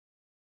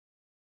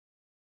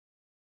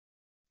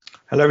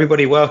Hello,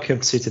 everybody. Welcome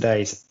to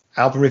today's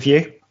album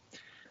review.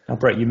 Now,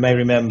 Brett, you may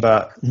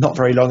remember not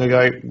very long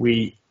ago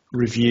we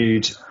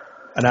reviewed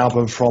an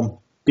album from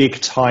Big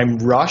Time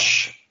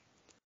Rush.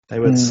 They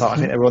were, I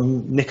think they were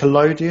on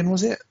Nickelodeon,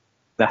 was it?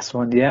 That's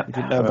one, yeah. You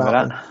didn't know about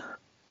that.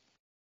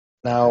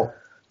 Now,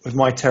 with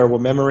my terrible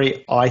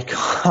memory, I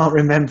can't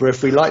remember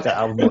if we liked that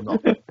album or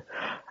not.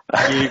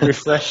 Can you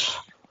refresh?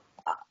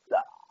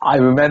 I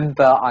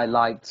remember I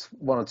liked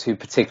one or two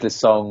particular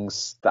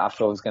songs that I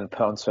thought I was going to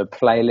put onto a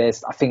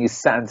playlist. I think it's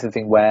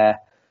something where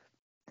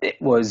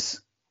it was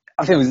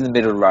in the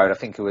middle of the road. I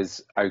think it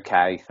was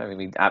okay. I mean,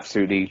 we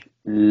absolutely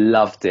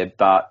loved it,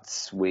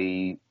 but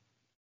we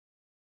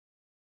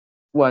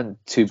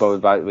weren't too bothered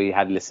about it. We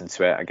had listened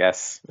to it, I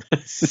guess.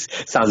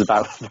 Sounds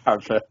about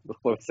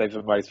what we say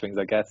for most things,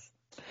 I guess.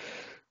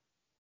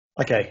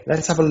 Okay,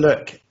 let's have a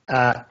look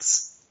at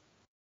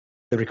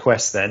the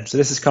request then. So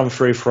this has come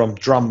through from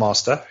Drum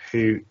Master,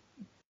 who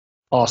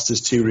asked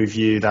us to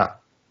review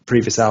that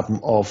previous album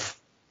of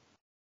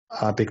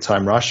Big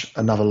Time Rush,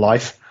 Another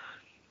Life.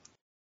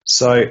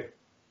 So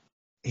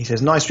he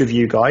says, nice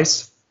review,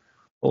 guys.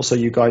 Also,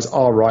 you guys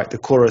are right. The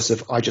chorus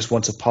of I Just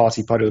Want to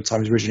Party all the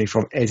Time is originally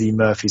from Eddie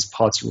Murphy's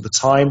Party All the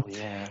Time.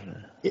 Yeah.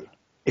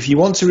 If you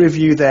want to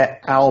review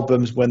their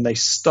albums when they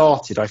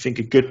started, I think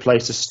a good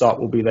place to start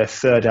will be their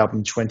third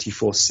album,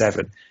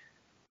 24/7.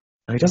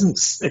 Now, he doesn't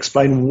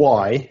explain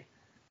why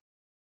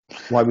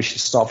we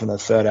should start from their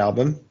third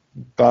album,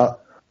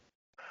 but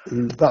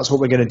that's what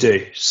we're going to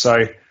do.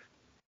 So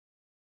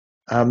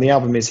the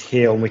album is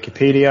here on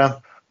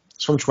Wikipedia.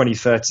 It's from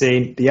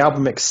 2013. The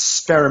album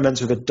experiments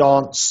with a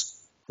dance,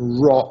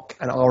 rock,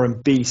 and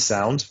R&B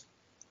sound,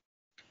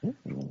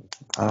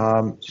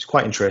 which is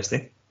quite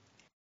interesting.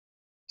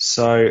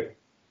 So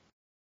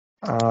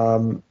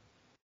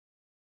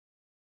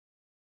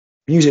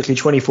musically,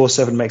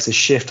 24/7 makes a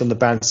shift on the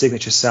band's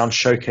signature sound,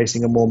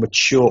 showcasing a more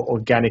mature,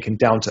 organic, and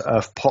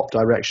down-to-earth pop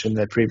direction than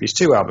their previous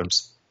two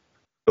albums.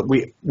 But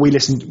the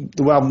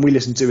album we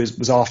listened to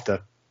was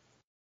after.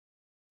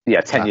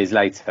 Yeah, 10 years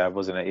later,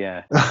 wasn't it?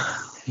 Yeah.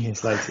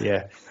 Years later,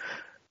 yeah.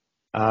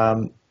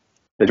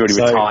 They'd already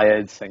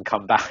retired and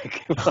come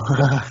back.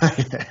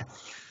 Yeah.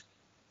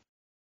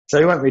 So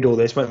we won't read all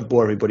this, won't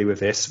bore everybody with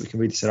this. We can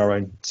read this in our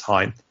own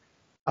time.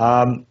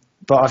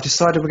 But I've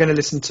decided we're going to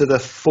listen to the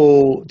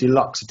full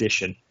deluxe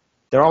edition.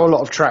 There are a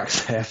lot of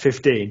tracks there,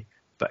 15,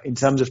 but in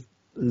terms of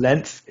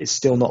length, it's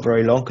still not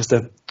very long because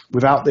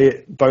without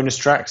the bonus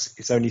tracks,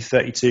 it's only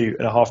 32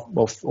 and a half,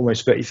 well,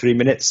 almost 33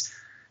 minutes.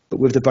 But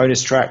with the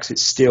bonus tracks,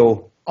 it's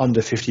still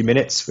under 50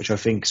 minutes, which I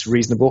think is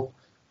reasonable.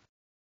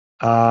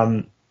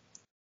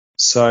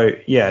 So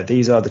yeah,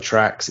 these are the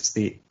tracks. It's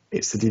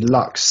the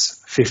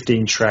deluxe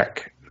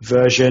 15-track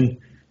version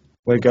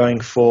we're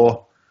going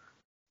for.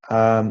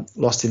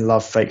 Lost in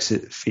Love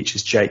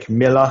features Jake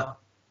Miller.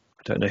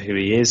 I don't know who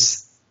he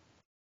is.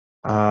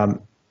 But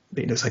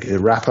he looks like he's a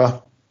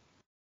rapper.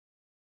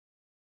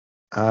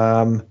 We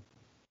have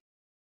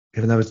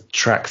another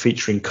track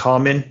featuring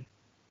Carmen.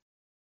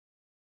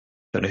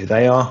 Don't know who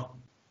they are.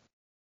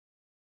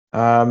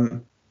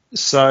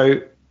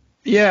 So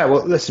yeah,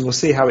 well, listen, we'll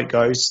see how it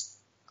goes.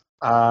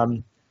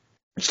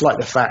 Just like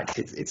the fact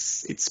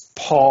it's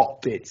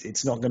pop.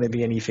 It's not going to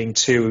be anything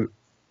too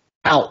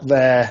out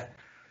there.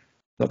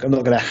 Look, I'm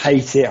not going to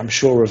hate it. I'm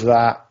sure of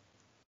that.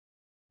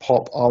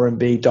 Pop,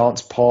 R&B,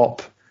 dance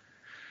pop.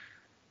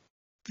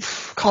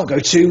 Can't go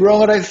too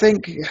wrong, I don't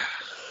think.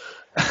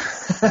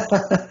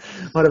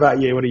 What about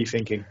you? What are you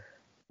thinking?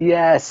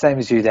 Yeah, same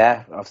as you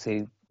there.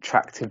 Obviously,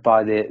 attracted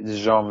by the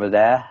genre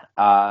there.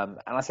 And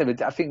I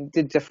think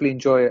did definitely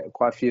enjoy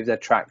quite a few of their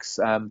tracks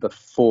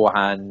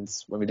beforehand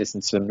when we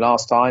listened to them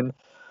last time.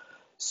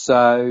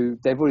 So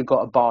they've already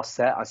got a bar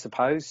set, I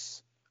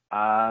suppose.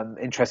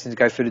 Interesting to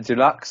go through the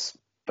deluxe.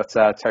 But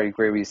totally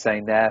agree with you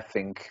saying there. I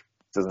think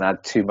it doesn't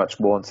add too much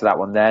more into that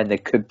one there. And there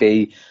could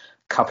be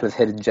a couple of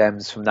hidden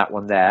gems from that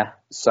one there.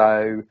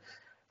 So,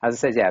 as I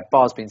said, yeah,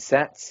 bar's been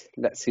set.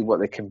 Let's see what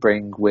they can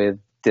bring with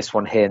this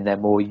one here and their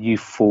more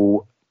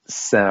youthful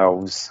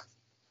selves.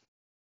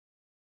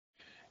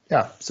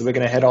 Yeah, so we're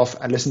going to head off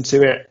and listen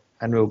to it.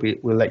 And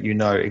we'll let you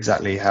know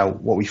exactly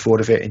what we thought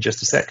of it in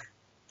just a sec.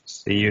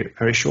 See you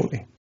very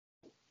shortly.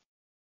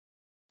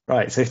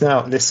 Right, so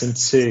now listen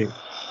to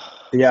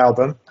the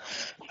album.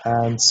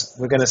 And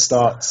we're going to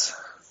start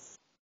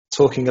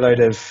talking a load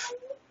of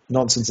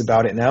nonsense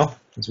about it now,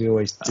 as we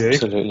always do.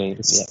 Absolutely. At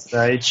this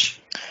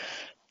stage.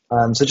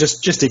 So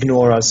just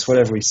ignore us.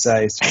 Whatever we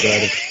say is just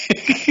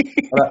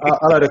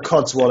a load of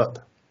codswallop.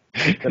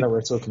 Don't know what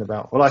we're talking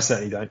about. Well, I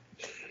certainly don't.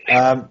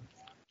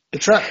 The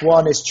track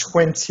one is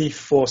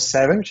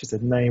 24/7, which is the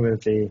name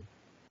of the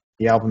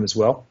album as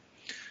well.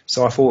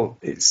 So I thought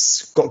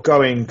it's got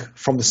going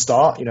from the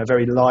start,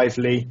 very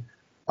lively,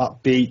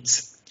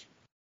 upbeat.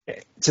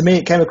 To me,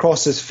 it came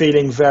across as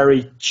feeling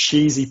very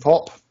cheesy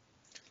pop.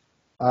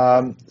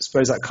 I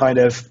suppose that kind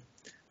of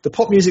the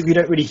pop music we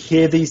don't really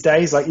hear these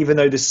days. Like, even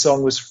though this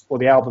song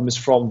the album is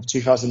from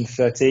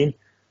 2013,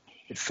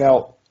 it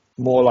felt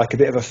more like a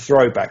bit of a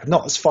throwback.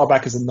 Not as far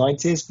back as the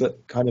 90s,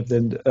 but kind of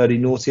the early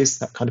noughties,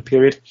 that kind of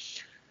period.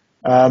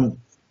 Yeah,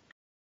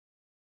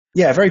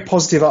 very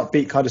positive,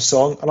 upbeat kind of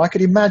song. And I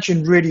could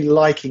imagine really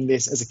liking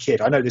this as a kid.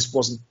 I know this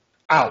wasn't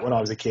out when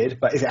I was a kid,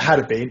 but if it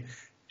had been,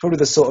 probably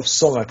the sort of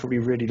song I'd probably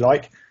really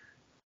like.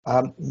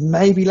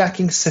 Maybe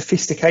lacking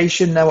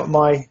sophistication now at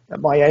my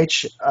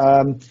age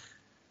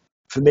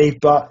for me,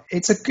 but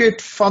it's a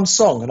good, fun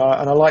song, and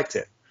I liked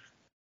it.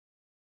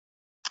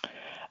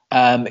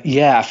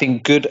 Yeah, I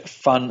think good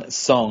fun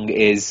song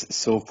is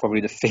sort of probably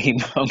the theme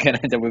I'm going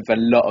to end up with a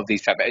lot of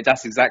these tracks. But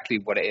that's exactly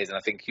what it is, and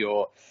I think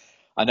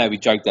I know we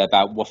joked there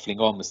about waffling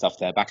on with stuff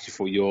there, but actually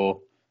for your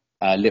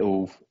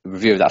little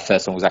review of that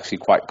first song was actually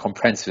quite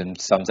comprehensive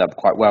and sums up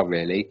quite well,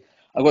 really.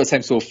 I've got the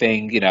same sort of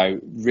thing,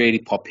 really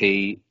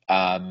poppy,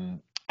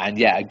 and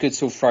yeah, a good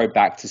sort of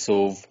throwback to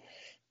sort of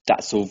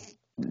that sort of,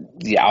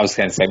 yeah, I was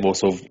going to say more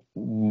sort of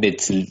mid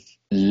to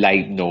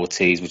late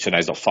noughties, which I know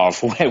is not far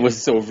from where it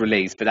was sort of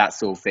released, but that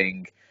sort of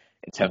thing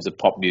in terms of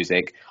pop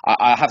music.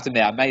 I have to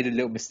admit, I made a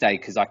little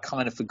mistake because I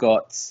kind of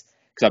forgot,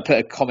 because I put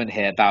a comment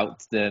here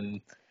about them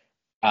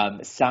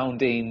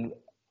sounding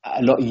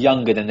a lot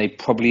younger than they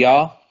probably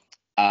are.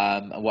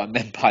 And what I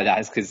meant by that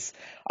is because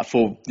I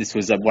thought this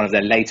was one of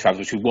their later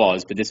albums, which it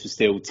was, but this was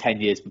still 10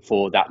 years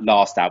before that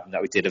last album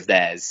that we did of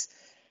theirs.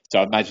 So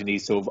I imagine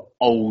these sort of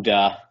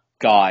older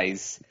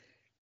guys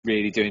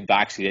really doing, but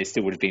actually they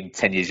still would have been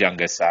 10 years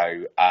younger. So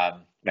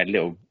made a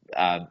little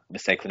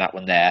mistake on that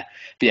one there.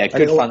 But yeah,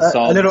 good fun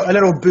song. A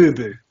little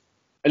boo-boo.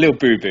 A little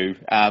boo-boo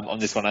on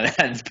this one,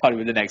 and probably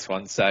with the next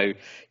one. So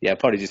yeah,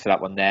 apologies for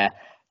that one there.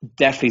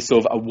 Definitely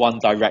sort of a One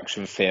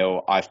Direction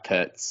feel I've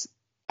put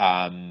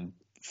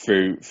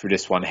through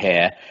this one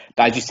here.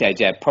 But as you said,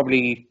 yeah,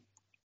 probably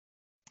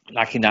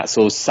lacking that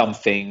sort of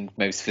something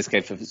maybe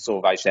sophisticated for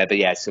sort of age there. But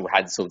yeah, so we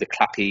had sort of the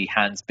clappy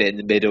hands bit in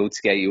the middle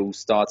to get you all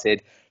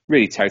started.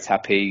 Really toe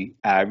tappy,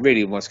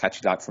 really almost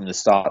catchy like from the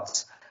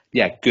start.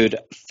 Yeah, good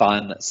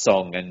fun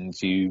song, and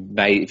you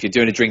may, if you're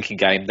doing a drinking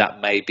game,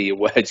 that may be a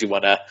word you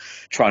want to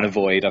try and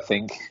avoid, I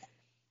think.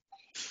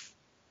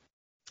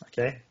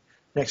 Okay.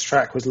 Next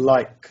track was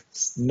Like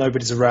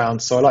Nobody's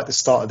Around. So I like the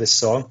start of this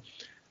song.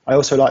 I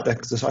also like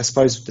I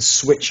suppose the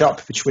switch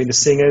up between the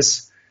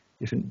singers.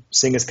 Different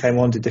singers came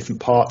on to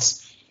different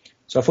parts.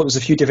 So I thought there was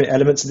a few different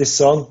elements of this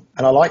song,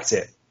 and I liked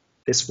it.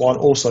 This one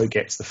also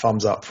gets the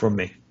thumbs up from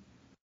me.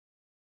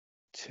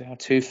 2 out of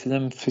 2 for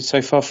them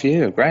so far for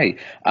you. Great.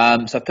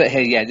 So I put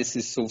here, yeah, this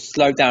is sort of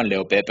slowed down a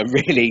little bit, but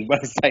really, when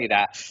I say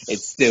that,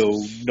 it's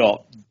still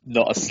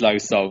not a slow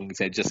song,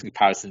 so just in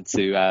comparison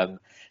to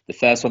the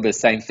first one, but the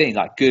same thing,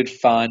 like good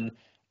fun,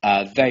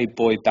 very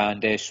boy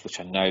bandish, which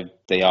I know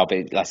they are,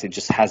 but like I said,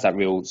 just has that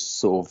real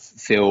sort of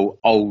feel,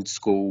 old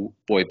school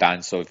boy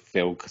band sort of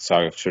feel,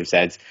 sorry, I should have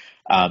said,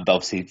 but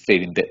obviously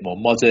feeling a bit more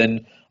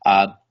modern.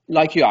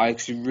 Like you, I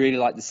actually really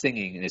like the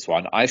singing in this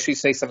one. I actually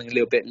say something a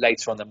little bit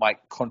later on that might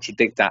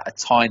contradict that a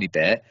tiny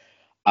bit,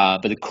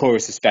 but the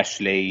chorus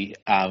especially,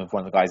 of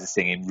one of the guys is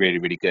singing, really,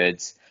 really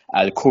good.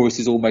 The chorus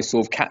is almost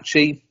sort of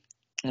catchy,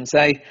 I'd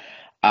say.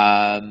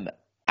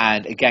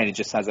 And again, it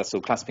just has that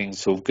sort of clasping,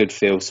 sort of good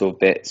feel, sort of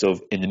bit, sort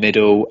of in the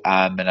middle.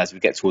 And as we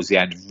get towards the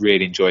end,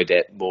 really enjoyed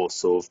it more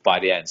sort of by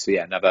the end. So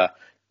yeah, another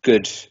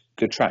good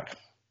track.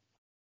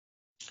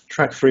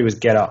 Track 3 was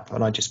Get Up,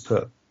 and I just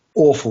put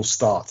awful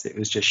start. It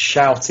was just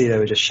shouty. They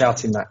were just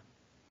shouting that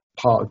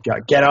part of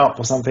Get Up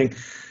or something.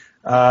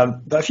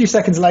 But a few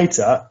seconds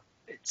later,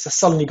 it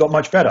suddenly got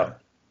much better.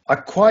 I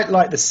quite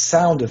like the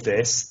sound of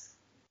this,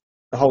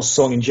 the whole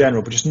song in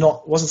general, but just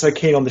wasn't so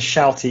keen on the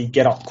shouty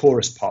Get Up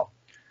chorus part.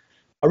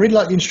 I really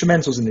like the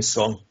instrumentals in this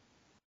song.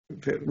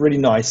 Really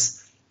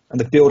nice. And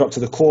the build up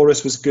to the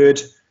chorus was good.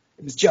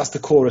 It was just the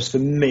chorus for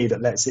me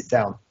that lets it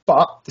down.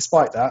 But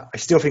despite that, I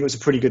still think it was a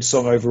pretty good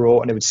song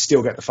overall, and it would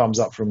still get the thumbs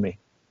up from me.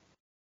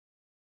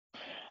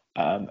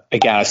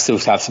 Again, I still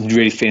have some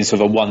really feeling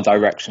sort of a One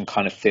Direction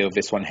kind of feel of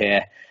this one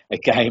here.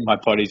 Again, my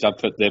apologies, I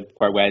put the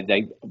quote where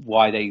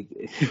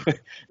if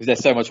they're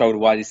so much older,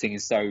 why are they singing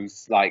so,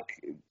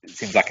 like, it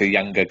seems like a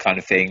younger kind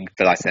of thing.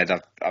 But like I said,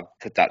 I've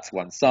put that to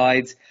one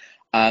side.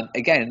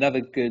 Again,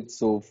 another good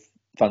sort of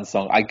fun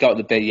song. I got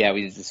the bit, yeah,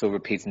 we just sort of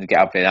repeating the Get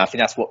Up bit. I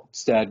think that's what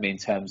stirred me in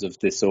terms of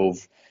this sort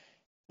of,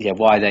 yeah,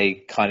 why they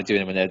kind of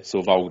doing it when they're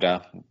sort of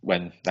older,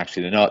 when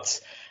actually they're not.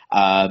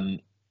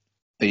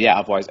 But yeah,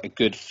 otherwise a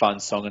good fun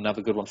song,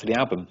 another good one for the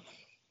album.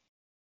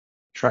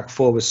 Track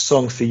 4 was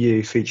Song for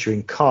You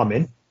featuring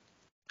Carmen.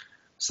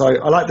 So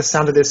I like the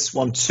sound of this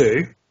one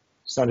too.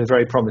 Sounded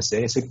very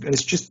promising.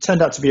 It's just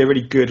turned out to be a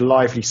really good,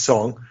 lively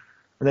song.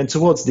 And then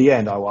towards the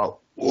end, I went,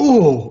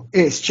 ooh,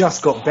 it's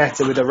just got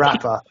better with the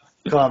rapper,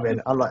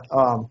 Carmen. I'm like,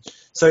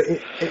 so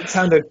it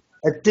turned a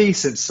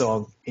decent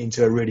song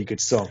into a really good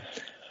song.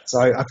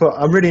 So I thought,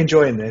 I'm really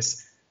enjoying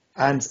this.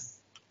 And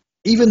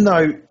even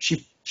though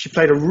she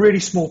played a really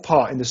small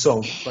part in the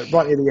song, like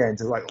right near the end,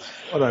 like,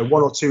 I don't know,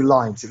 1 or 2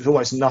 lines. It was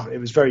almost nothing. It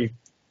was very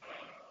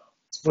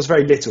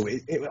little.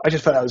 I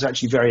just felt that was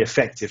actually very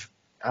effective,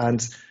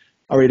 and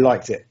I really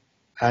liked it.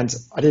 And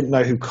I didn't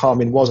know who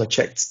Carmen was. I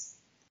checked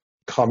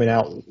Carmen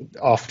out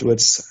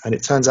afterwards, and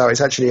it turns out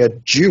it's actually a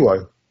duo,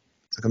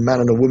 like a man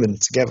and a woman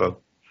together.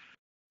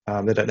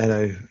 They don't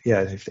know.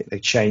 Yeah, they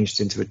changed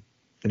into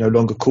They're no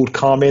longer called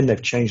Carmen.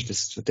 They've changed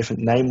this to a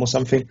different name or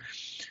something.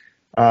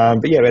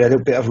 But yeah, we had a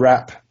little bit of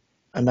rap,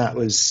 and that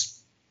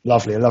was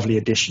lovely, a lovely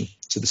addition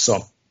to the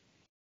song.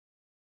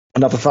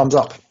 Another thumbs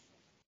up.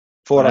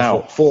 4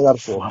 out of 4. 4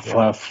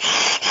 out of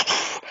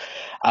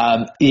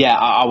 4. Yeah.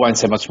 I won't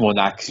say much more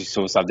than that because you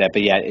saw stuff there.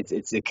 But yeah,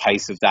 it's a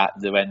case of that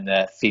when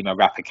the female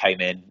rapper came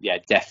in, yeah,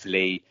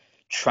 definitely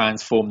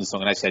transformed the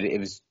song. And I said it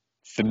was,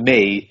 for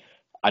me,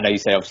 I know you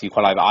say obviously you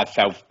quite like it, but I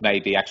felt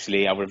maybe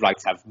actually I would have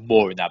liked to have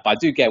more in that. But I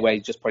do get where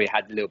you just probably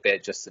had a little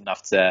bit, just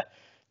enough to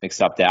mix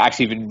it up there. I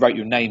actually even wrote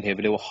your name here with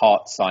a little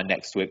heart sign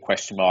next to it,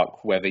 question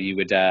mark, whether you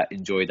would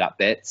enjoy that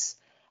bit.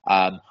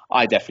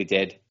 I definitely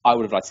did. I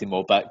would have liked to see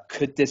more, but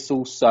could this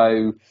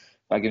also,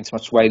 without giving too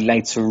much away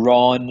later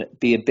on,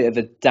 be a bit of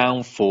a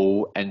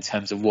downfall in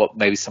terms of what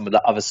maybe some of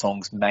the other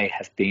songs may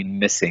have been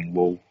missing?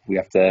 Well, we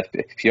have to,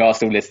 if you are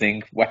still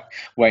listening, wait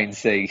and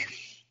see.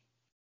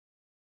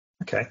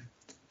 Okay.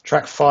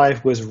 Track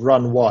 5 was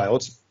Run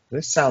Wild.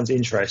 This sounds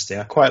interesting.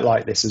 I quite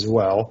like this as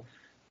well.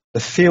 The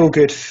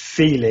feel-good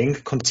feeling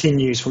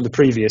continues from the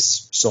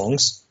previous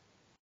songs.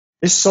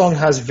 This song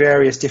has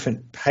various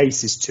different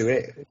paces to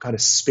it. It kind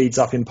of speeds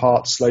up in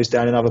parts, slows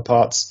down in other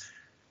parts.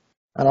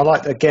 And I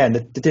like, again,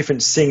 the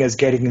different singers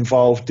getting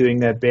involved, doing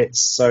their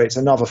bits. So it's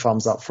another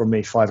thumbs up from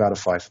me, 5 out of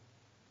 5.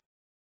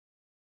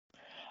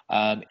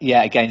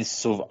 Yeah, again, it's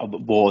sort of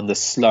more on the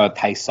slower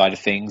pace side of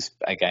things.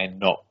 Again,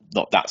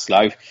 not that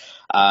slow.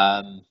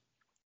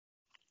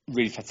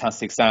 Really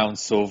fantastic sound,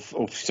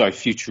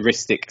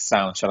 futuristic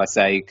sound, shall I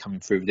say, coming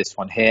through with this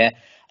one here.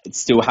 It's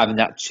still having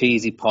that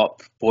cheesy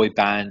pop boy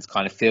band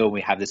kind of feel.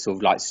 We have this sort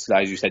of like slow,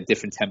 as you said,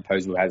 different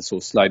tempos. We had a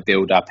sort of slow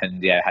build up,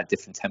 and yeah, had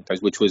different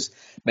tempos, which was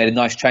made a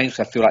nice change.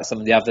 Because I feel like some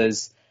of the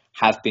others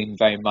have been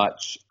very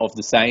much of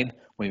the same.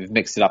 When we've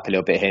mixed it up a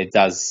little bit here, it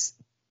does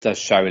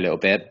show a little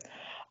bit.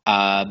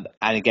 And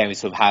again, we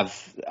sort of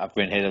have, I've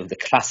written here, the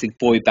classic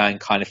boy band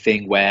kind of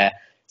thing where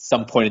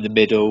some point in the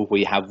middle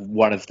we have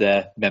one of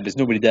the members,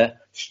 normally the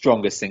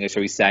strongest singer,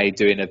 shall we say,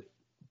 doing I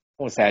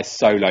want to say a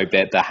solo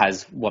bit that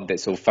has one bit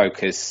sort of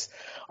focus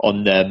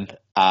on them,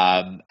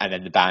 and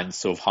then the band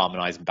sort of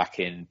harmonising back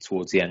in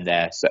towards the end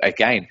there. So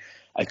again,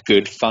 a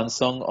good fun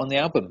song on the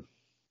album.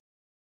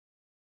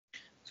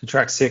 So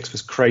track 6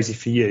 was Crazy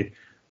for You.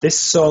 This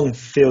song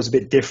feels a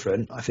bit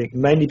different, I think,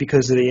 mainly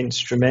because of the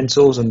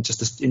instrumentals and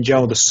just in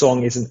general the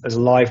song isn't as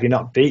lively and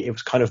upbeat. It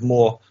was kind of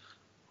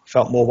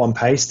felt more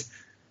one-paced.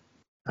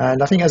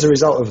 And I think as a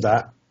result of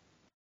that,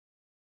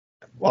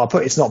 well,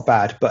 it's not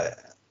bad, but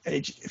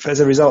as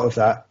a result of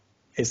that,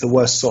 it's the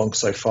worst song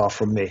so far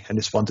from me, and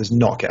this one does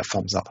not get a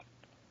thumbs up.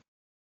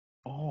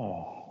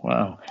 Oh,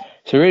 wow.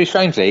 So really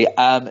strangely,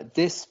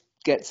 this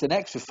gets an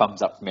extra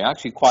thumbs up from me. I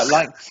actually quite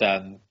liked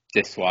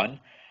this one.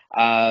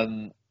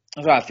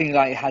 I think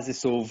like it has this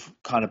sort of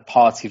kind of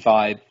party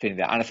vibe thing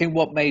there. And I think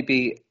what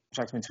maybe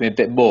attracted me to me a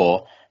bit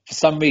more, for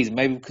some reason,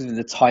 maybe because of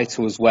the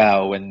title as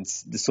well and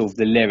the sort of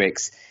the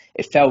lyrics,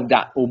 it felt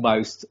that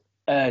almost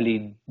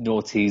early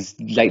noughties,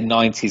 late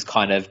 90s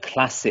kind of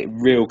classic,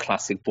 real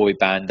classic boy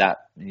band that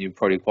you're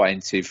probably quite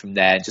into from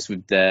there, just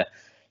with the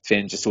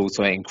thing, just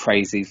also in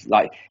crazy,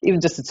 like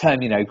even just the term,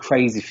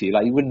 crazy for you,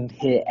 like you wouldn't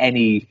hear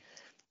any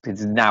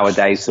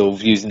nowadays sort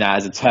of using that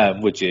as a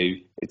term, would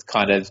you? It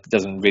kind of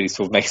doesn't really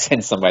sort of make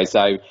sense some way.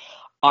 So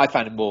I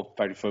found it more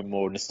for a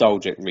more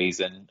nostalgic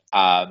reason.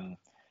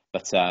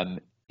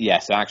 Yeah,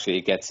 so actually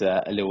it gets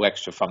a little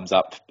extra thumbs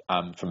up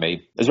from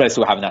me, as well as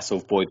still having that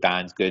sort of boy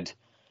band, good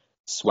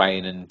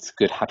swaying and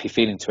good happy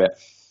feeling to it.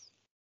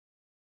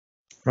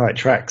 Right,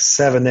 track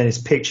 7 then is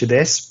Picture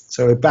This.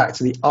 So we're back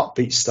to the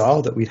upbeat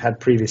style that we'd had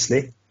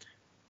previously.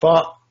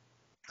 But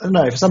I don't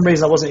know, for some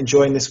reason I wasn't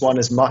enjoying this one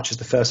as much as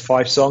the first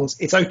 5 songs.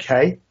 It's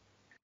okay,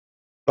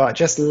 but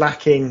just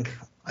lacking,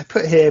 I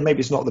put here, maybe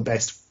it's not the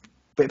best,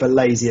 bit of a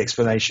lazy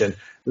explanation,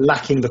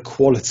 lacking the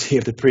quality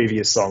of the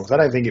previous songs. I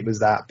don't think it was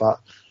that, but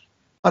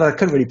I don't know, I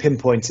couldn't really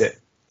pinpoint it.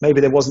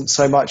 Maybe there wasn't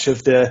so much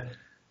of the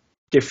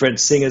different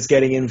singers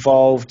getting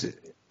involved.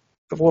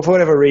 For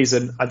whatever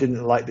reason, I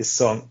didn't like this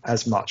song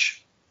as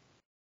much.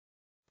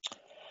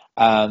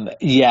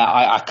 Yeah,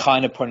 I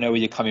kind of probably know where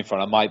you're coming from.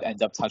 I might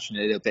end up touching it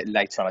a little bit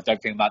later on. I don't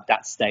think I'm at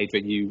that stage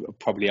where you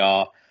probably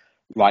are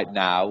right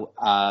now.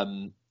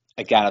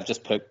 Again, I've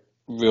just put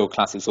real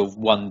classic sort of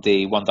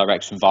 1D, One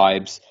Direction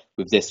vibes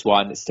with this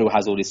one. It still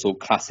has all this sort of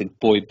classic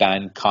boy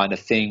band kind of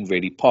thing,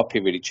 really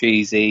poppy, really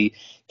cheesy,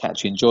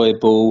 catchy,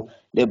 enjoyable. A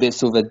little bit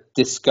sort of a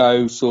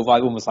disco sort of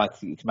vibe, almost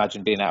like you can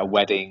imagine being at a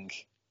wedding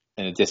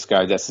in a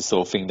disco. That's the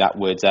sort of thing that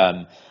would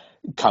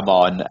come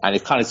on, and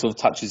it kind of sort of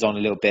touches on a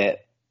little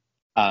bit.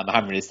 I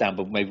haven't written this down,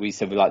 but maybe we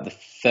said with like the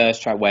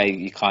first track where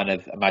you kind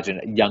of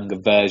imagine a younger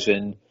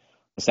version.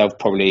 Myself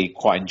probably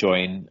quite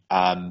enjoying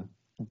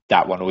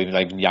that one, or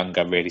even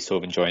younger, really sort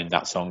of enjoying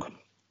that song.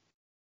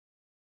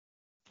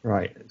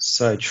 Right,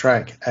 so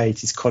track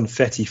 8 is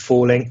Confetti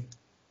Falling.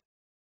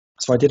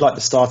 So I did like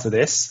the start of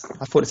this.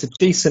 I thought it's a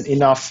decent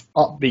enough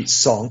upbeat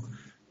song.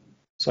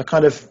 So I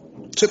kind of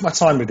took my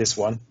time with this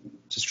one,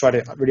 just try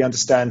to really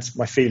understand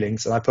my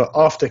feelings. And I put,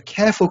 after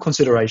careful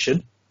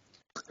consideration,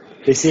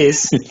 this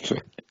is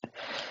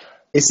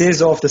It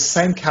is of the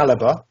same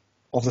caliber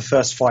of the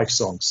first 5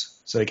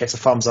 songs, so it gets a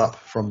thumbs up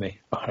from me.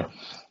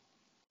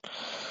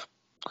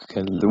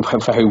 Okay,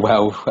 very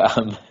well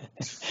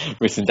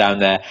written down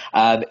there.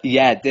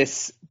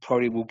 This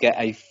probably will get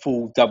a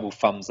full double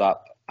thumbs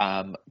up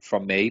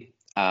from me.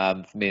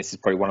 For me, this is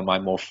probably one of my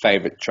more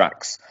favourite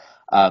tracks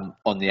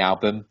on the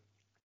album.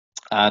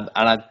 And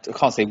I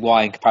can't say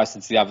why in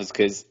comparison to the others,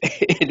 because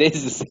it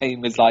is the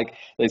same as like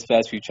those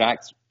first few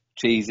tracks.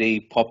 Cheesy,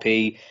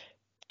 poppy,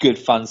 good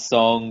fun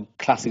song,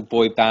 classic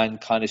boy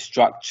band kind of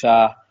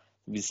structure.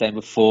 We've been saying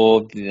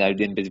before, a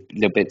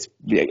little bit,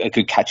 a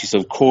good catchy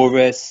sort of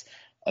chorus,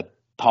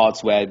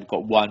 parts where we've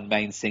got one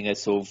main singer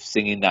sort of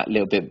singing that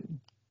little bit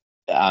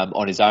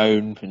on his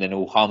own, and then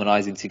all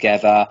harmonising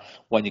together.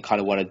 One you kind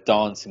of want to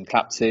dance and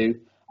clap to.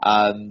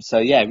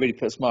 Really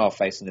put a smile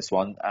face on this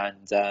one,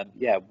 and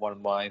one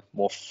of my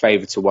more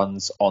favourite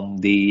ones on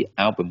the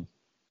album.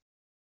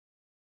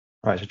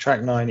 Right, so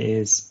track 9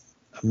 is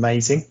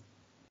Amazing.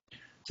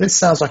 So this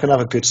sounds like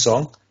another good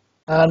song,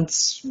 and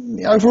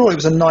overall it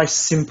was a nice,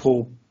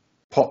 simple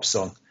pop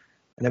song.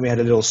 And then we had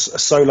a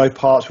solo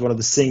part with one of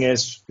the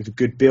singers with a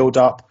good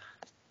build-up.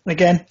 And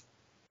again,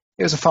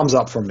 it was a thumbs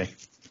up from me.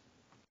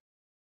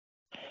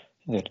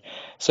 Good.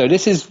 So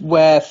this is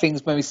where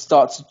things maybe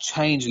start to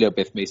change a little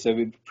bit for me. So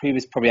with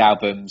previous probably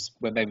albums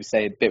were maybe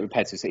say a bit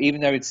repetitive. So even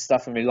though it's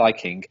stuff I'm really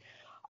liking,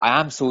 I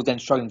am sort of then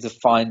struggling to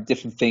find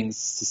different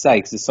things to say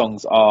because the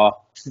songs are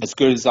as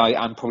good as I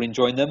am probably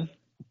enjoying them.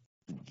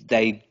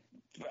 They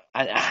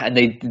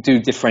do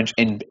different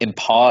in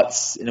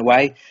parts in a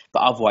way,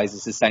 but otherwise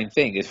it's the same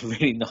thing. It's a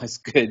really nice,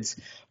 good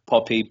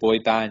poppy boy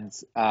band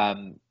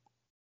kind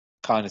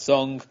of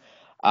song.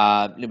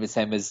 A little bit the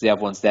same as the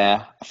other ones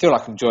there. I feel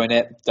like I'm enjoying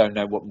it. Don't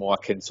know what more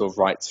I can sort of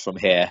write from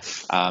here.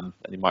 And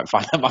you might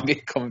find that might be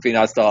a common thing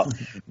I start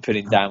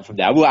putting down from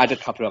there. I will add a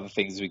couple of other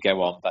things as we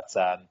go on, but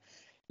so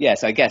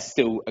I guess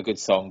still a good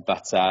song,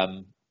 but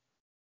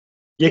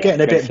you're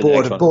getting a bit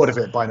bored of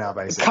it by now,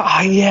 basically.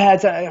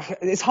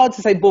 It's hard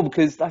to say bored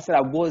because like I said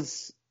I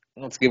was,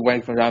 not to give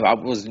away from that, I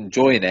was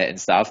enjoying it and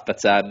stuff.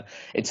 But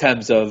in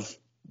terms of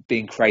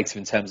being creative,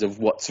 in terms of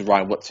what to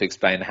write, what to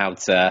explain, how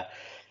to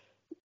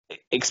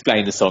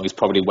explain the song is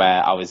probably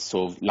where I was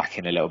sort of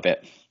lacking a little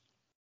bit.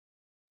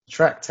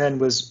 Track 10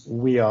 was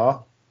We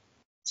Are.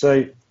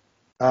 So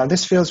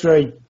this feels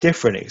very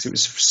different because it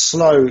was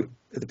slow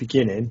at the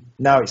beginning.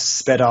 Now it's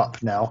sped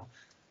up now.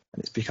 And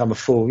it's become a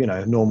full,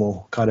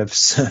 normal kind of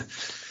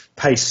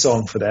pace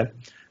song for them.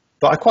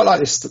 But I quite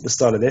like the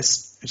style of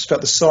this. I just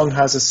felt the song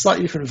has a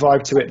slightly different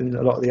vibe to it than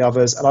a lot of the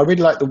others. And I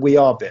really like the We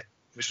Are bit,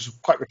 which was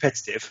quite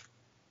repetitive,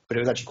 but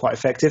it was actually quite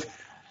effective.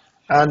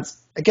 And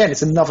again,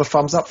 it's another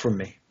thumbs up from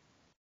me.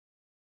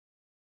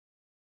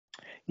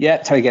 Yeah,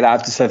 totally get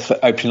out. Just for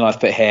opening life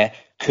bit here.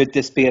 Could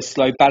this be a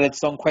slow ballad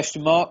song? ?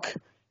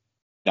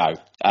 No,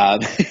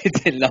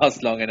 it didn't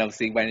last long, and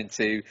obviously went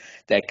into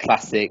their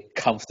classic,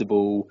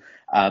 comfortable,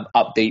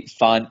 upbeat,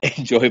 fun,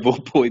 enjoyable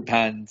boy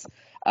band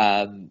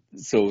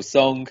sort of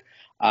song.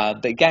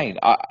 But again,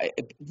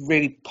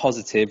 really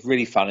positive,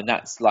 really fun, and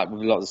that's like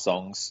with a lot of the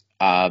songs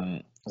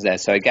there.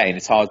 So again,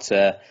 it's hard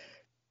to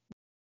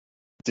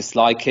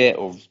dislike it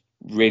or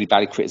really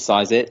badly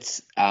criticise it.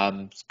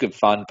 It's good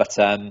fun, but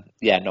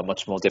not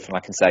much more different I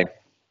can say.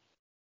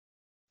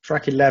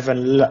 Track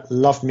 11,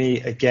 Love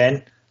Me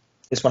Again.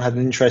 This one had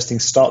an interesting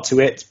start to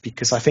it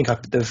because I think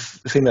the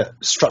thing that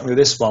struck me with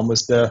this one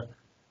was the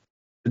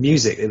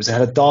music. It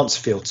had a dance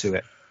feel to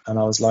it. And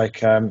I was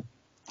like, I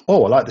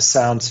like the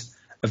sound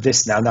of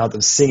this now that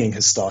the singing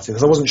has started.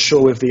 Because I wasn't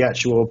sure with the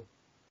actual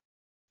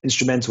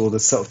instrumental, the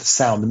sort of the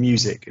sound, the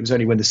music. It was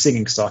only when the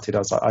singing started, I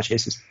was like, actually,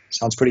 this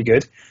sounds pretty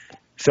good.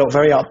 Felt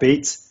very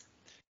upbeat.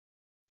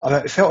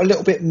 It felt a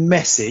little bit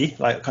messy,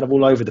 like kind of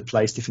all over the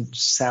place, different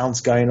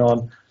sounds going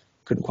on.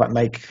 Couldn't quite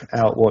make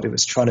out what it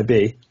was trying to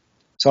be.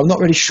 So I'm not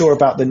really sure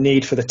about the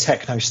need for the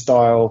techno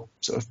style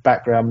sort of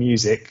background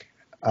music.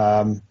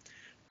 I'm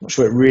not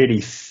sure it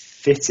really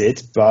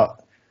fitted,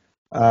 but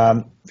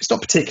it's not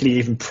particularly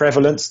even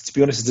prevalent, to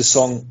be honest, as the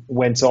song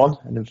went on,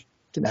 and I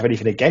didn't have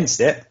anything against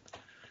it.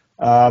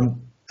 And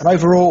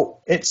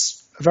overall,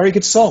 it's a very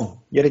good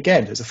song. Yet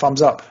again, there's a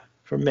thumbs up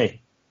from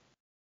me.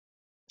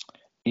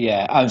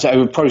 Yeah, so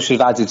I probably should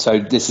have added, so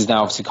this is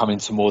now obviously coming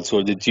to more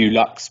sort of the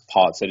deluxe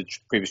part, so the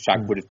previous track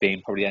would have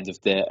been probably the end of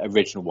the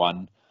original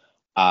one.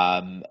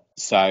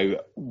 So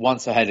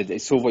once I heard it,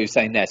 it's sort of what you're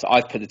saying there. So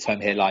I've put the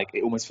term here like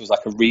it almost feels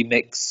like a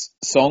remix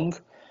song.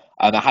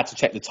 I had to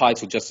check the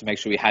title just to make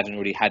sure we hadn't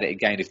already had it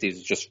again. If these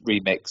are just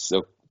remix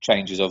or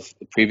changes of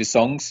previous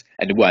songs,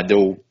 and they weren't,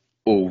 they're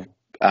all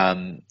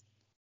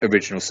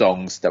original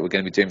songs that we're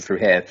going to be doing through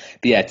here.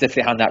 But yeah,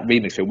 definitely had that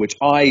remix feel, which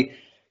I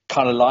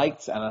kind of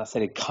liked, and I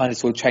said it kind of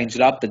sort of changed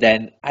it up. But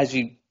then, as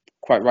you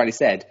quite rightly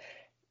said,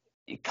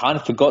 you kind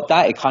of forgot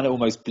that. It kind of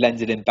almost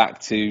blended in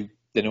back to.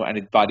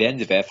 And by the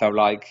end of it, I felt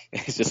like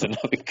it's just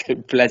another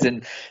good,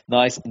 pleasant,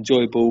 nice,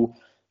 enjoyable,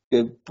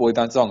 good boy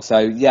band song. So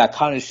yeah,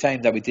 kind of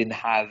ashamed that we didn't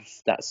have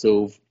that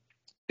sort of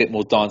bit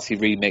more dancey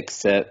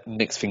remix to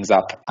mix things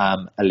up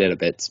a little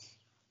bit.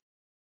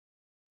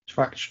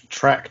 Track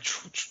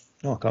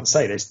Oh, I can't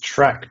say this.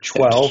 Track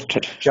 12,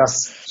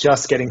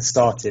 just getting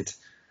started.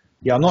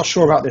 Yeah, I'm not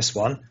sure about this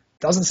one.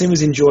 Doesn't seem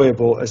as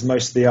enjoyable as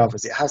most of the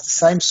others. It has the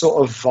same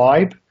sort of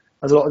vibe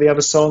as a lot of the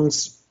other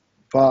songs,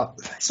 but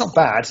it's not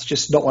bad. It's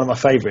just not one of my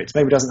favourites.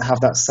 Maybe it doesn't have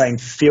that same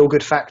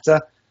feel-good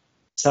factor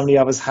some of the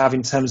others have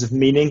in terms of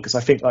meaning, because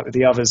I think like with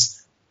the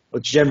others, or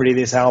generally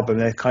this album,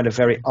 they're kind of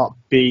very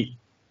upbeat,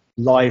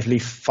 lively,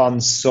 fun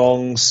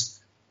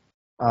songs.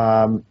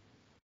 But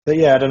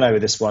yeah, I don't know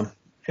with this one.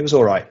 It was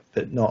all right,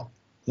 but not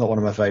one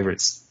of my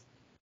favourites.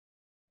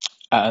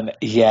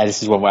 Yeah,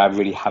 this is one where I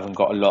really haven't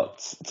got a lot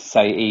to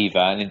say either.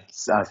 And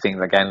I think,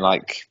 again,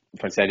 like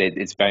I said,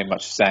 it's very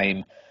much the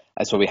same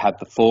as what we had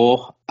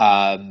before.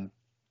 We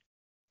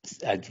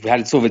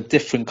had sort of a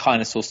different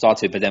kind of sort of start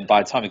to it, but then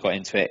by the time we got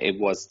into it, it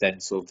was then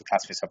sort of the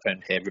classic stuff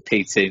in here,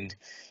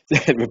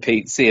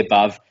 repeat, see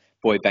above,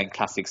 boy band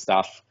classic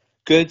stuff.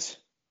 Good,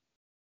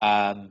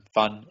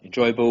 fun,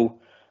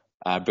 enjoyable.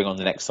 Bring on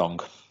the next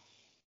song.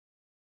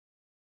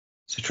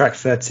 So track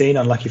 13,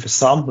 unlucky for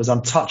some, was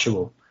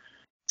Untouchable.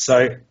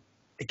 So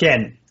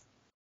again,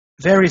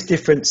 various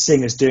different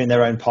singers doing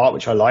their own part,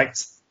 which I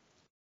liked.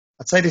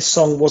 I'd say this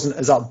song wasn't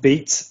as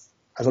upbeat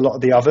as a lot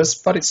of the others,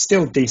 but it's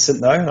still decent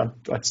though, and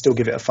I'd still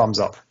give it a thumbs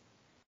up.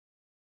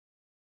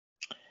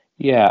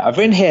 Yeah, I've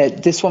written here,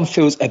 this one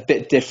feels a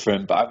bit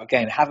different, but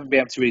again, haven't been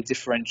able to really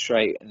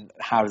differentiate and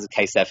how is the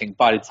case there. I think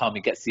by the time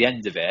it gets to the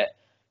end of it,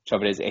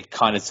 trouble is it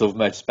kind of sort of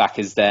merges back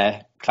as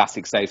their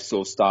classic safe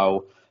sort of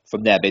style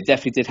from there, but it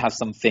definitely did have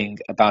something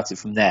about it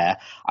from there.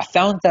 I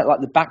found that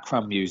like the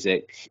background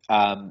music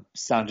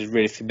sounded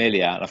really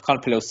familiar, and I've kind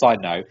of put a little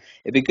side note.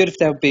 It'd be good if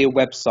there would be a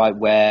website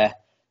where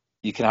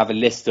you can have a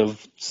list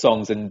of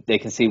songs and they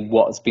can see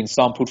what's been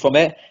sampled from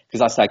it.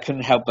 Because I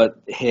couldn't help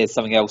but hear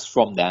something else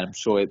from there. I'm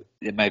sure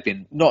it may have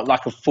been not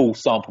like a full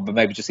sample, but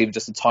maybe just even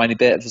just a tiny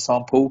bit of a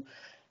sample.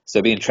 So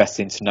it'd be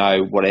interesting to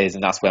know what it is,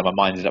 and that's where my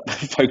mind ended up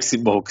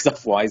focusing more. Because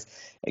otherwise,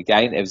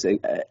 again, it was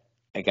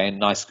again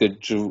nice,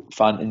 good,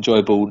 fun,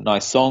 enjoyable,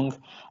 nice song.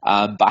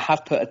 But I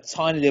have put a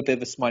tiny little bit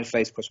of a smiley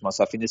face question mark.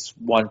 So I think this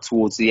one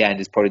towards the end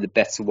is probably the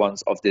better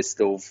ones of this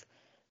sort of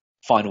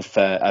final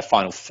third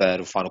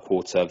or final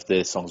quarter of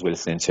the songs we're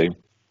listening to.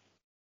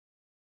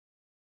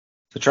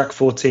 So track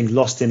 14,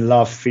 Lost in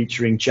Love,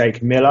 featuring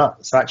Jake Miller.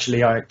 So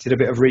actually I did a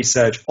bit of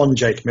research on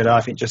Jake Miller,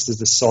 I think just as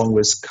the song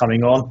was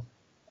coming on,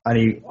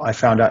 and I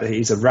found out that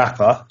he's a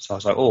rapper. So I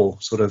was like, oh,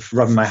 sort of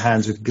rubbing my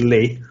hands with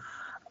glee.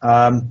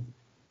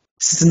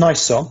 This is a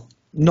nice song,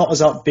 not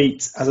as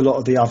upbeat as a lot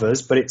of the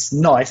others, but it's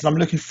nice, and I'm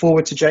looking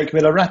forward to Jake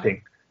Miller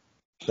rapping.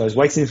 So I was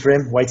waiting for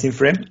him,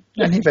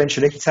 and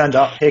eventually he turned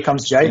up. Here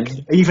comes Jake.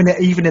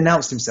 Even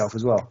announced himself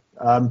as well.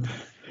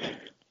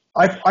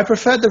 I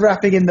preferred the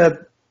rapping in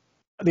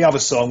the other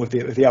song with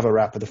the other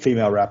rapper, the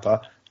female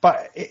rapper,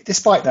 but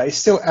despite that, it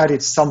still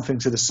added something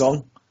to the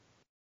song.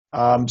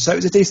 So it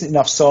was a decent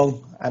enough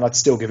song, and I'd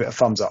still give it a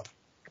thumbs up.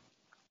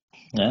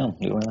 No,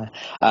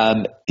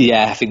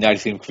 yeah, I think the only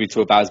thing we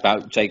talk about is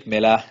about Jake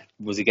Miller.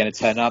 Was he going to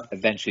turn up?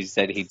 Eventually, he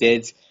said he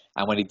did,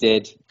 and when he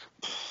did,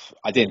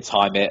 I didn't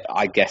time it.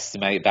 I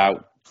guesstimate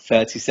about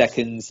 30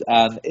 seconds,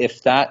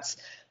 if that.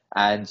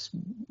 And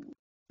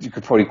you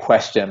could probably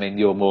question. I mean,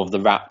 you're more of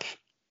the rap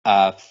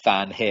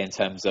fan here in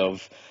terms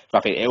of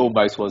rapping. It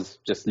almost was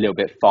just a little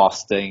bit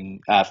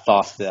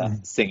faster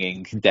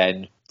singing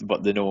than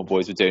what the normal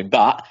boys were doing,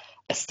 but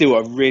still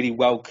a really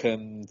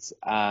welcomed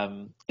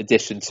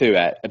addition to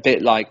it. A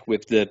bit like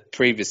with the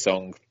previous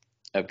song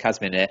of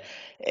Casimir,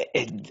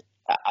 it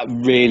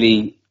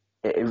really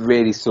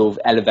sort of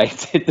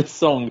elevated the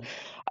song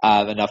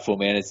enough for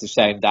me, and it's a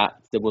shame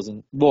that there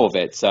wasn't more of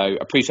it. So I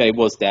appreciate it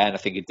was there, and I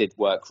think it did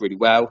work really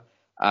well.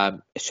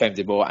 It shamed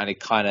it more, and it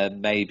kind of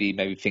maybe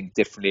made me think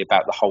differently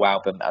about the whole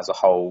album as a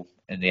whole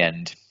in the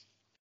end.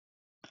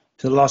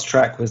 So the last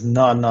track was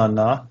Nah Nah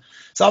Nah.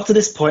 So up to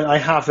this point, I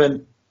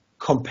haven't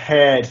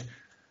compared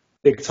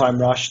Big Time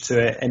Rush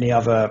to any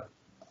other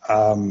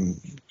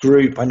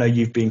group. I know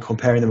you've been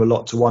comparing them a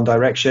lot to One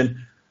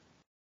Direction,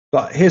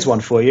 but here's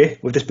one for you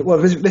with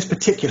this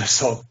particular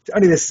song,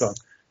 only this song,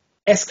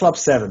 S Club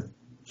 7.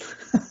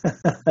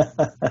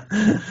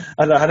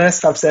 I know, had an S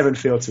Club 7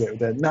 feel to it with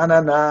the na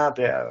na na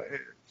bit.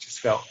 It just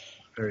felt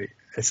very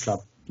S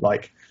Club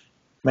like,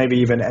 maybe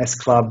even S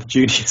Club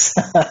Juniors.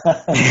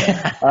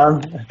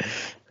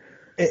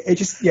 It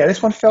just, yeah,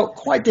 this one felt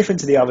quite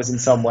different to the others in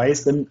some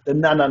ways. The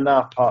na na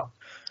na part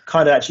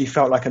kind of actually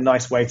felt like a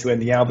nice way to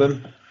end the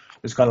album.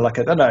 It was kind of like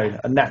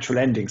a natural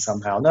ending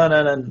somehow. No,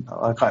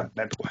 I can't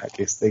remember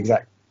the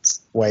exact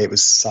way it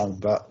was sung,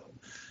 but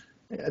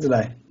I don't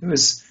know. It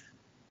was,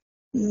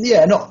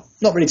 yeah, not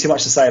really too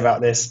much to say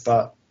about this,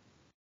 but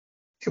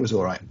it was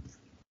all right.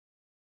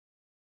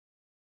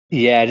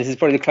 Yeah, this is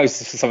probably the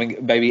closest to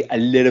something maybe a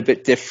little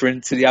bit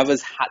different to the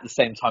others. At the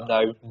same time,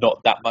 though,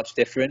 not that much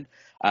different.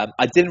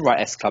 I didn't write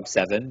S Club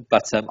 7,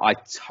 but I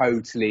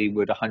totally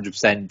would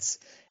 100%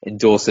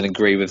 endorse and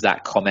agree with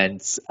that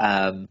comment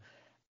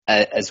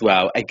as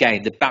well.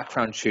 Again, the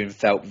background tune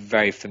felt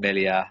very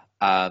familiar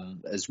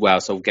as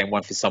well. So again,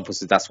 one for samples,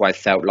 so that's why I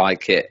felt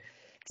like it.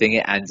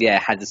 And yeah,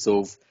 it had the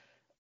sort of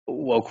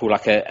what I'll call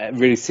like a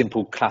really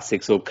simple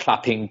classic sort of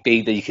clapping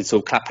beat that you can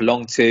sort of clap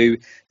along to.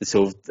 The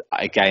sort of,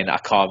 again, I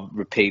can't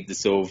repeat the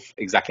sort of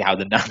exactly how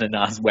the na na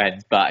nas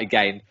went, but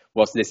again,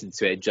 whilst listening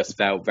to it, it just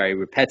felt very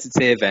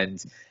repetitive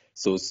and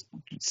sort of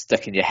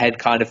stuck in your head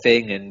kind of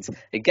thing. And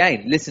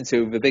again, listen to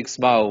it with a big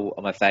smile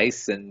on my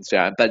face. And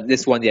but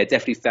this one, yeah,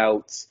 definitely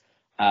felt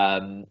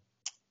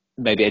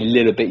maybe a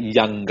little bit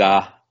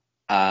younger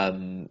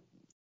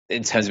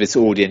in terms of its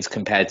audience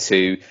compared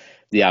to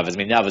the others. I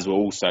mean, the others were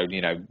also,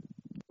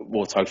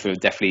 more targeted for a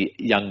definitely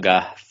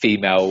younger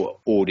female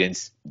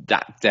audience.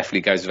 That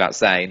definitely goes without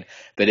saying.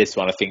 But this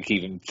one, I think,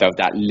 even felt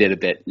that little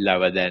bit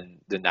lower than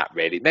that,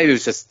 really. Maybe it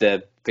was just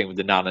the thing with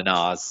the na na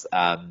nas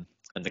and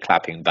the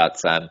clapping.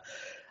 But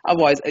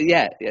otherwise,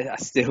 yeah, I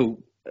still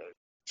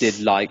did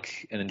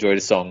like and enjoy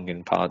the song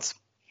in parts.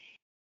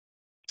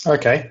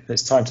 Okay,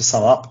 it's time to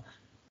sum up.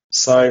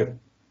 So,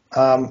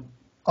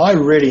 I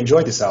really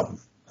enjoyed this album.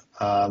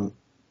 I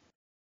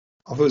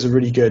thought it was a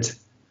really good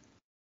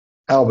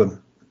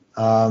album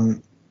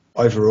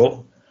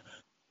overall.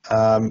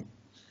 I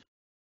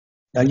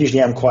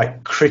usually am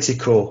quite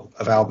critical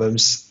of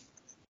albums,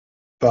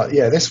 but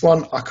yeah, this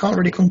one I can't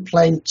really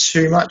complain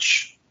too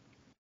much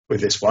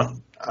with this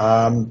one.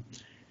 I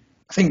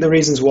think the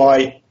reasons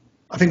why,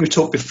 I think we've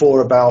talked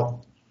before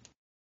about.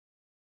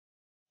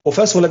 Well,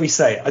 first of all, let me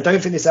say I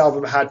don't think this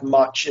album had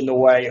much in the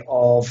way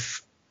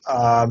of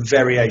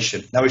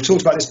variation. Now we've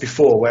talked about this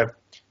before, where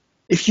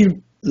if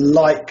you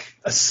like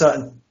a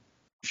certain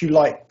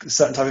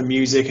type of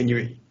music and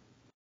you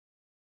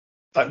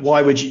like,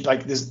 why would you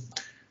like this?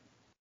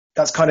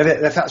 That's kind of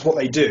it. If that's what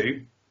they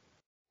do,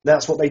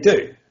 that's what they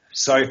do.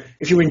 So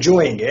if you're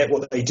enjoying it,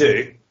 what they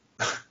do,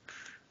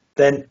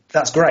 then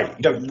that's great.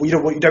 You don't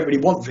really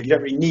want, you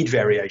don't really need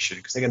variation,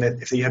 because they're gonna,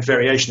 if you had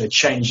variation,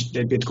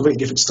 there'd be a completely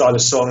different style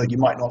of song that you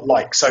might not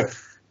like. So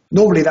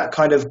normally that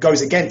kind of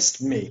goes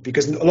against me,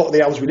 because a lot of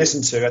the albums we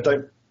listen to, I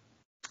don't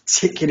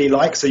particularly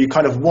like. So you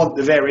kind of want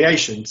the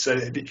variation. So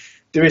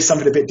there is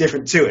something a bit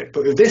different to it.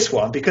 But with this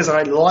one, because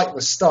I like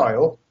the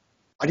style,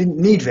 I didn't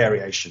need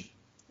variation.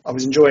 I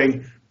was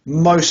enjoying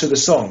most of the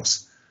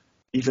songs,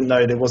 even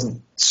though there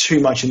wasn't too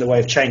much in the way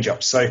of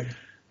change-ups. So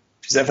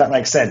if that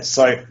makes sense.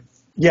 So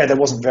yeah, there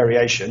wasn't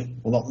variation,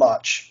 well, not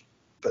much,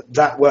 but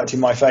that worked in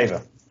my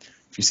favour,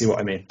 if you see what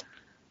I mean.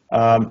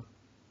 And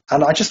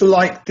I just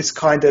like this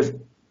kind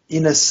of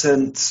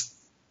innocent,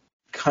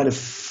 kind of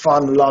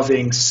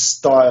fun-loving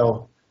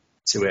style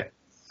to it.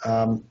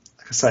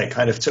 Like I say, it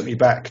kind of took me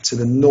back to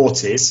the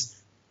noughties.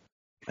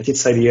 I did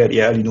say the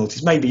early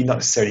noughties, maybe not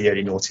necessarily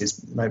early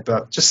noughties,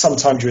 but just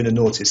sometime during the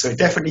noughties. So it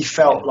definitely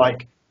felt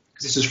like,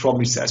 because this was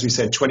from, as we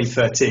said,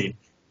 2013,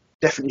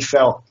 definitely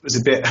felt it was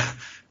a bit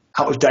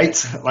out of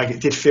date. Like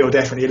it did feel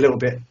definitely a little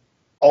bit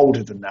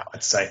older than that,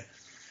 I'd say.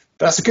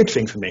 But that's a good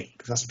thing for me,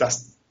 because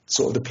that's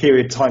sort of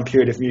the time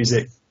period of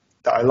music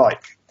that I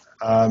like.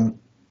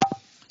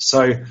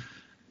 So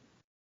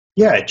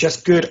yeah,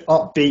 just good,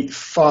 upbeat,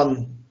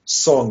 fun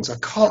songs. I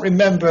can't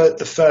remember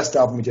the first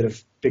album we did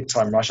of Big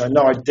Time Rush. I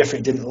know I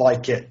definitely didn't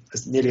like it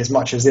nearly as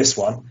much as this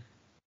one.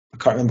 I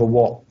can't remember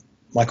what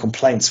my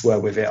complaints were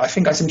with it. I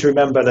think I seem to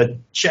remember the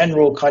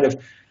general kind of,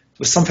 there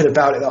was something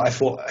about it that I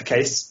thought,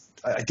 okay,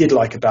 I did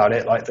like about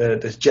it, like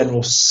the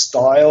general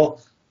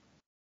style.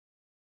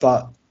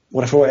 But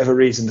for whatever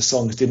reason, the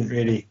songs didn't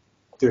really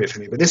do it for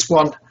me. But this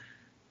one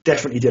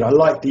definitely did. I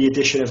liked the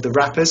addition of the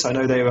rappers. I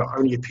know they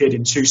only appeared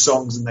in 2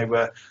 songs and they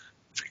were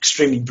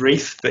extremely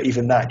brief, but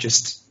even that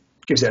just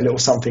gives it a little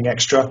something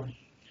extra.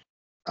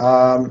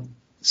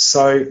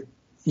 So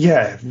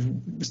yeah, it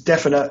was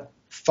definite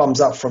thumbs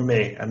up from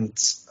me, and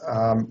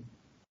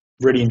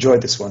really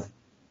enjoyed this one.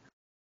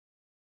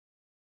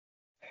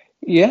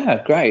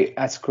 Yeah, great.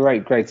 That's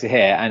great to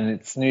hear. And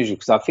it's unusual,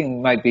 because I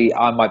think maybe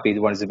I might be the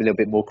one who's a little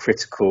bit more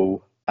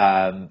critical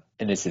in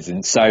this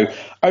instance. So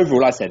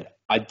overall, I said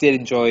I did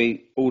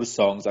enjoy all the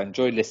songs. I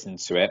enjoyed listening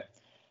to it.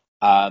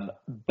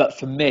 But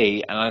for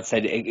me, and I'd say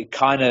it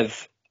kind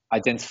of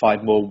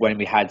identified more when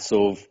we had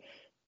sort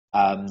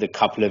of the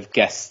couple of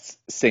guest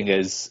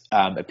singers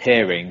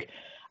appearing,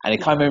 and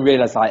it kind of made me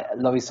realise like a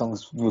lot of these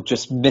songs were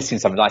just missing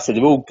something. Like I said,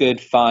 they're all good,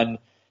 fun,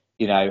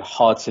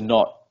 hard to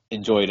not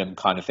enjoy them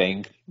kind of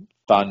thing,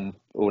 fun,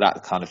 all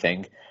that kind of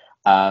thing.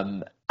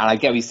 And I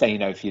get what you're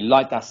saying. If you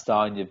like that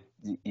style and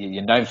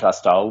you're known for that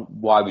style,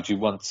 why would you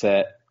want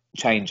to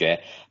change it?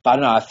 But I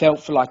don't know. I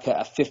felt for like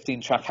a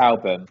 15-track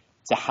album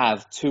to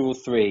have 2 or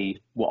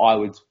 3,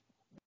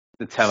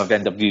 the term I've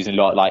ended up using a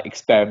lot, like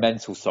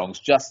experimental songs,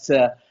 just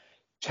to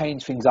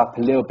change things up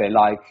a little bit.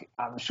 Like,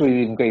 I'm sure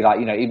you even agree, like,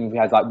 even if we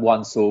had like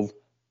one sort of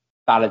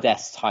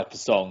balladesque type of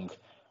song,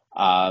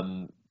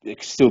 it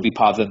could still be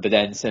part of them, but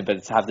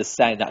to have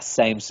that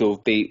same sort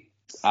of beat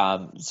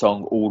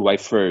song all the way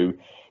through,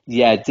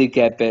 yeah, it did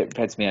get a bit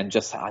repetitive to me, and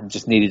I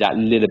just needed that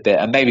little bit.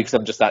 And maybe because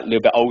I'm just that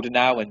little bit older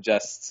now and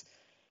just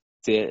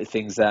do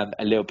things a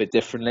little bit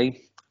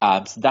differently.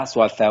 So that's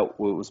what I felt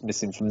was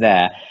missing from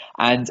there.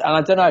 And I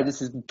don't know,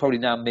 this is probably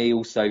now me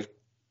also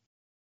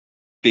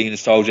being a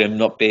nostalgia and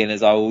not being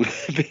as old,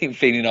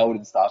 feeling old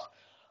and stuff.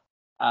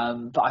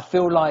 But I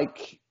feel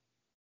like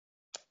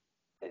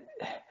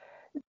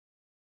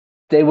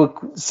They were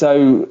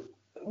so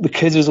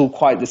because it was all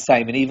quite the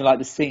same, and even like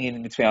the singing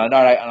in between. I know,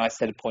 and I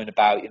said a point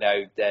about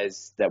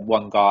there's that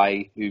one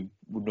guy who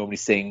would normally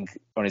sing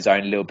on his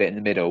own a little bit in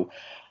the middle.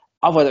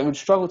 Otherwise, I would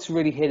struggle to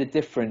really hear the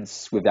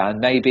difference with that. And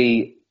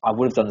maybe I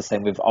would have done the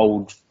same with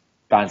old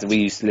bands that we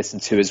used to listen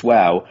to as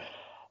well.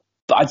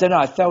 But I don't know.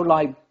 I felt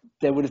like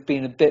there would have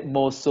been a bit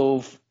more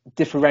sort of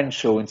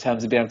differential in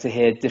terms of being able to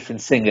hear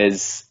different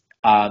singers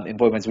in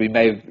boy bands we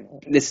may have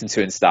listened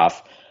to and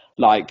stuff.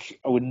 Like,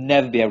 I would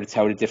never be able to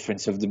tell the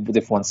difference of the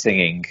different ones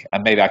singing,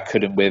 and maybe I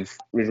couldn't with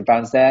original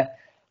bands there.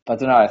 But I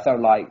don't know. I felt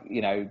like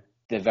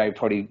they're very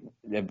probably.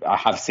 I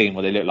have seen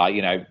what they look like.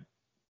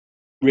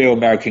 Real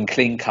American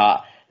clean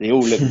cut. They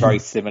all look very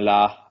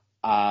similar.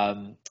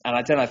 And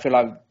I don't know. I feel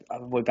like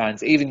boy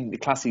bands, even the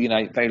classic,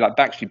 very like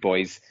Backstreet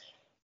Boys,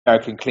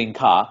 American clean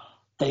cut.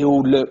 They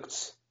all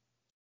looked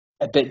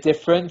a bit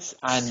different,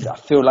 and I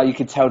feel like you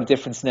could tell the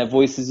difference in their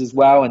voices as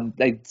well, and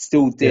they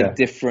still did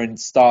different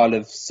style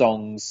of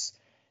songs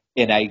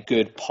in a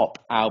good pop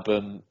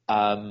album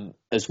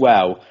as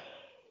well.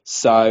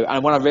 So,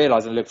 and when I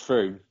realised and looked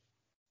through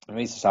and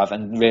researched stuff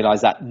and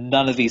realised that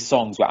none of these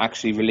songs were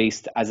actually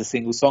released as a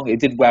single song. It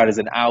did well as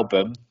an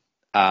album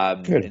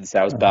in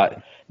sales,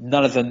 but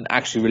none of them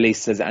actually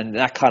released as, and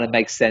that kind of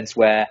makes sense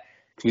where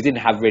cause we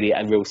didn't have really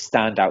a real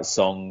standout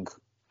song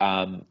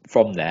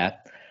from there.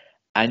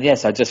 And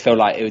yes, I just felt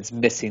like it was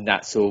missing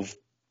that sort of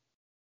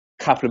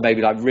couple of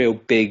maybe like real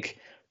big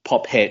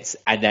pop hits.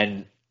 And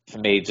then for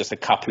me, just a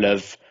couple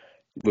of,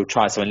 we'll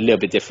try something a little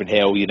bit different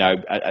here,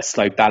 a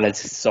slow ballad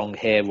song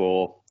here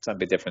or something a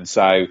bit different.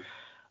 So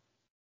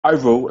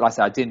overall, like I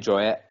said, I did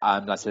enjoy it.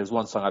 Like I said, there was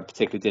one song I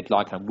particularly did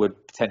like and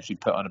would potentially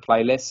put on a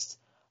playlist.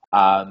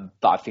 But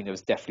I think there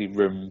was definitely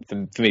room,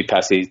 for me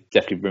personally,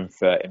 definitely room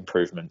for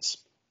improvements.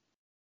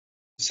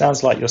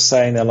 Sounds like you're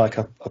saying they're like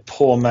a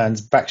poor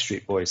man's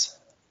Backstreet Boys.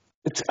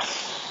 To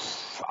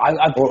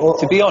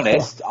be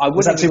honest, I wouldn't.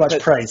 Was that too much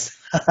praise?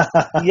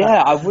 Yeah,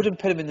 I wouldn't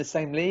put them in the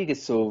same league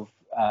as sort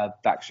of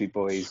Backstreet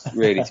Boys,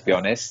 really. To be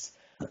honest,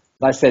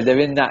 like I said, they're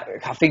in that.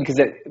 I think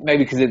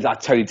because it's a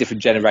totally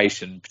different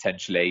generation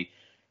potentially.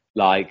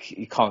 Like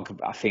you can't.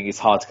 I think it's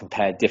hard to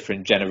compare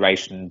different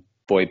generation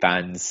boy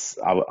bands.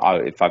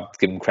 If I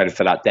give them credit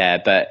for that,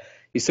 there, but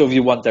you sort of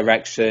your One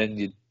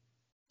Direction,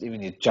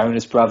 even your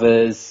Jonas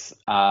Brothers,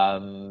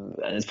 and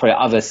there's probably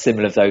other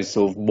similar of those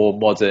sort of more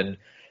modern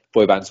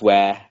boy bands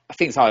where I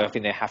think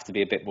they have to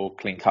be a bit more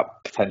clean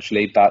cut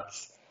potentially, but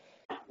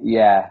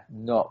yeah,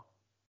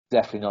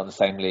 definitely not in the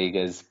same league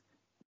as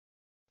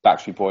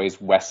Backstreet Boys,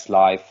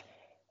 Westlife.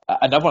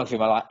 Another one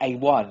thing I like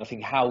A1. I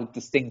think how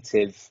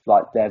distinctive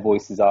like their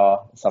voices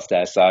are and stuff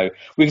there. So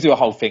we could do a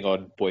whole thing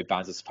on boy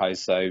bands, I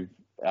suppose. So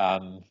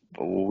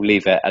we'll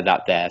leave it at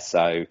that there.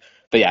 So,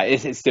 but yeah,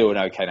 it's still an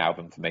okay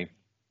album for me.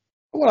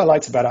 What I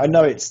liked about it, I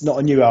know it's not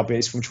a new album,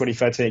 it's from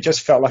 2013. It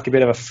just felt like a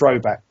bit of a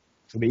throwback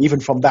for me, even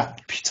from that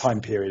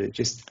time period. It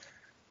just,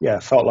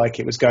 felt like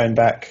it was going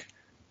back,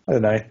 I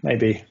don't know,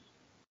 maybe,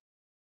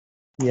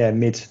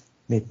 mid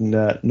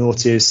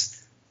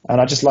noughties.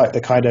 And I just like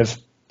the kind of,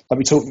 like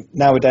we talk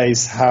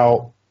nowadays,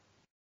 how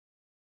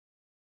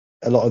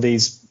a lot of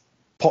these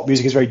pop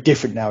music is very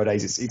different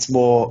nowadays. It's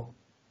more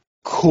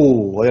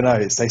cool. I don't know.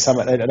 They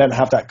don't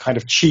have that kind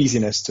of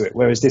cheesiness to it.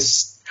 Whereas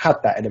this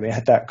had that in it. It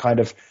had that kind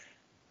of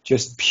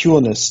just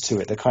pureness to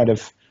it. The kind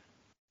of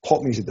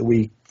pop music that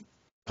we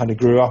kind of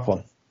grew up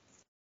on.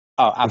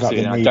 Oh,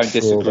 absolutely. I don't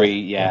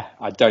disagree.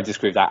 I don't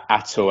disagree with that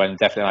at all. And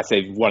definitely, I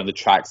say one of the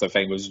tracks I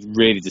think was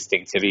really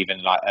distinctive,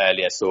 even like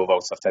earlier sort of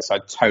old stuff there. So I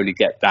totally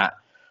get that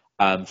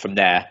from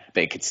there.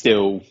 But it could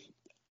still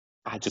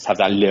just have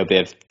that little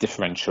bit of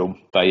differential.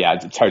 But yeah, I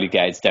totally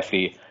get it. It's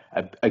definitely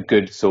a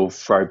good sort of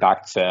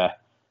throwback to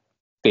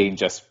being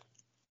just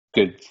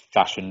good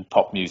fashion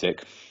pop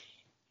music.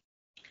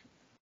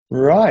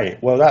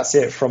 Right. Well, that's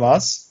it from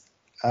us.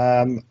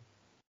 I'm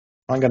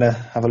going to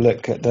have a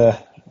look at the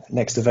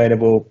next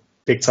available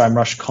Big Time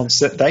Rush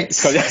concert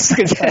dates. In all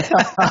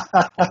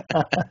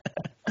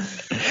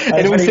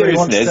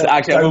seriousness,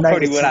 actually, I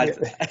probably will add,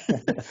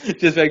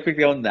 just very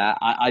quickly on that,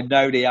 I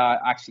know they are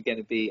actually going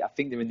to be, I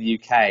think they're in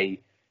the UK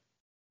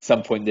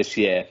some point this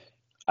year.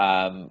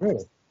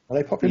 Really? Are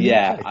they popular in the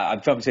UK? Yeah,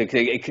 I'm probably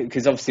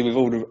because obviously with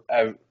all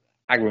the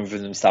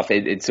algorithms and stuff,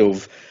 it sort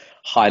of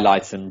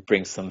highlights and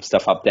brings some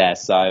stuff up there.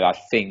 So I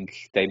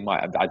think they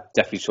might. I'm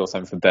definitely sure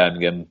something for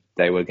Birmingham.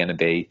 They were going to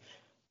be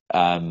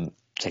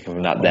taken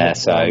from that there.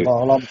 So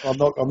I'm not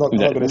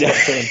going to stop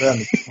saying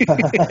Birmingham.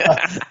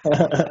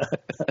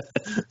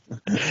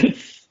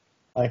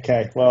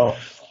 Okay, well,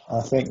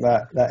 I think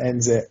that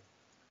ends it.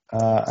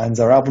 Ends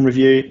our album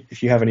review.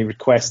 If you have any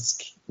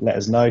requests, let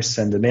us know.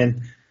 Send them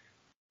in.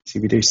 See,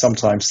 we do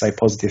sometimes say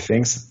positive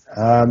things,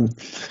 and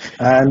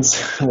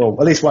well,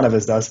 at least one of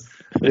us does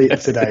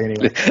today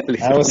anyway.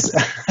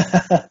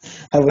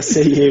 I will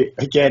see you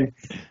again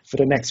for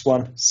the next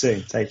one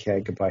soon. Take care.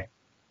 Goodbye.